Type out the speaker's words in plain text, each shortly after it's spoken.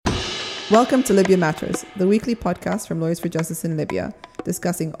Welcome to Libya Matters, the weekly podcast from Lawyers for Justice in Libya,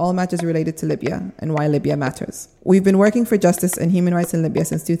 discussing all matters related to Libya and why Libya matters. We've been working for justice and human rights in Libya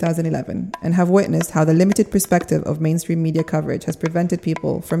since 2011 and have witnessed how the limited perspective of mainstream media coverage has prevented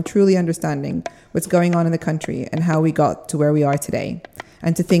people from truly understanding what's going on in the country and how we got to where we are today,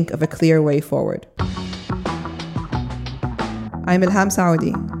 and to think of a clear way forward. I'm Ilham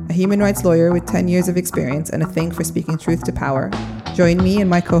Saudi, a human rights lawyer with 10 years of experience and a thing for speaking truth to power. Join me and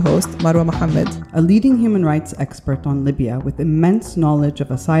my co-host, Marwa Mohammed, a leading human rights expert on Libya with immense knowledge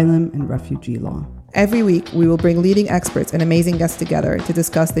of asylum and refugee law. Every week, we will bring leading experts and amazing guests together to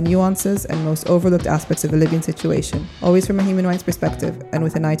discuss the nuances and most overlooked aspects of the Libyan situation, always from a human rights perspective and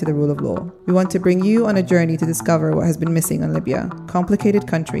with an eye to the rule of law. We want to bring you on a journey to discover what has been missing on Libya, a complicated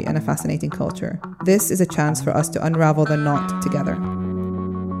country and a fascinating culture. This is a chance for us to unravel the knot together.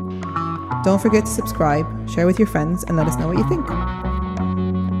 Don't forget to subscribe, share with your friends, and let us know what you think.